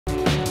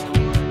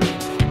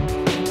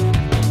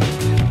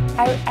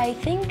I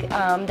think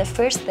the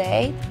first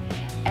day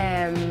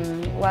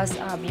was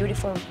a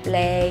beautiful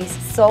place,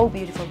 so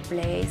beautiful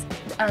place,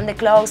 and the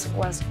clothes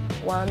was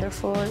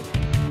wonderful.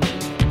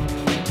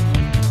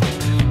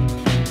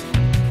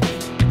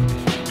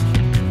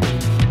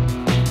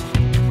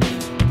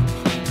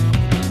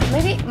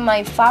 Maybe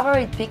my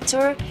favorite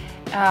picture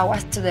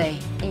was today.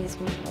 It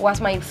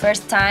was my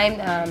first time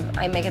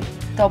I make it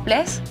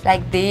topless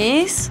like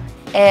this,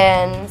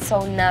 and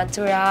so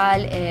natural,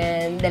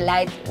 and the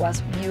light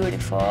was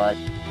beautiful.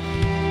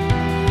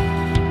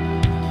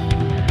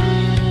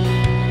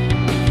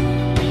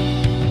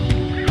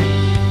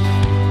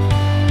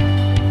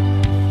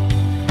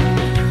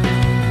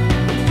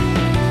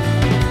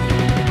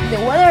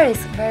 The weather is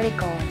very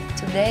cold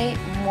today,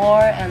 more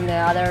than the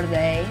other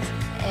days,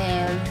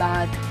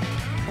 but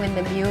with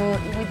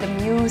the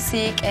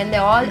music and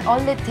all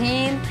the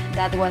team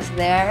that was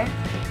there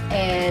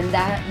and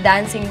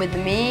dancing with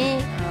me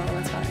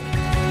was fun.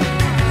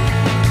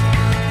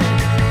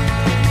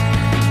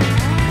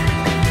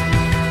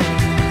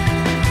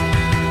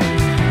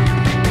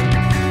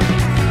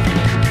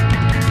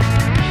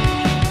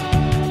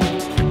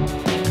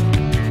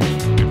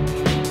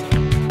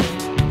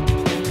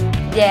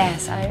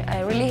 Yes,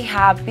 I'm really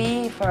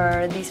happy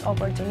for this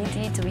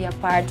opportunity to be a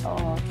part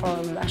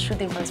from a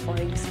shooting for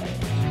sports.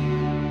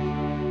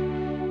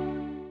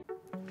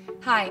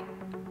 Hi,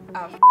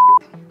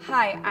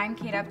 Hi, I'm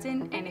Kate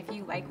Upton, and if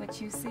you like what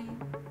you see,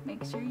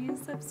 make sure you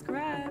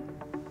subscribe.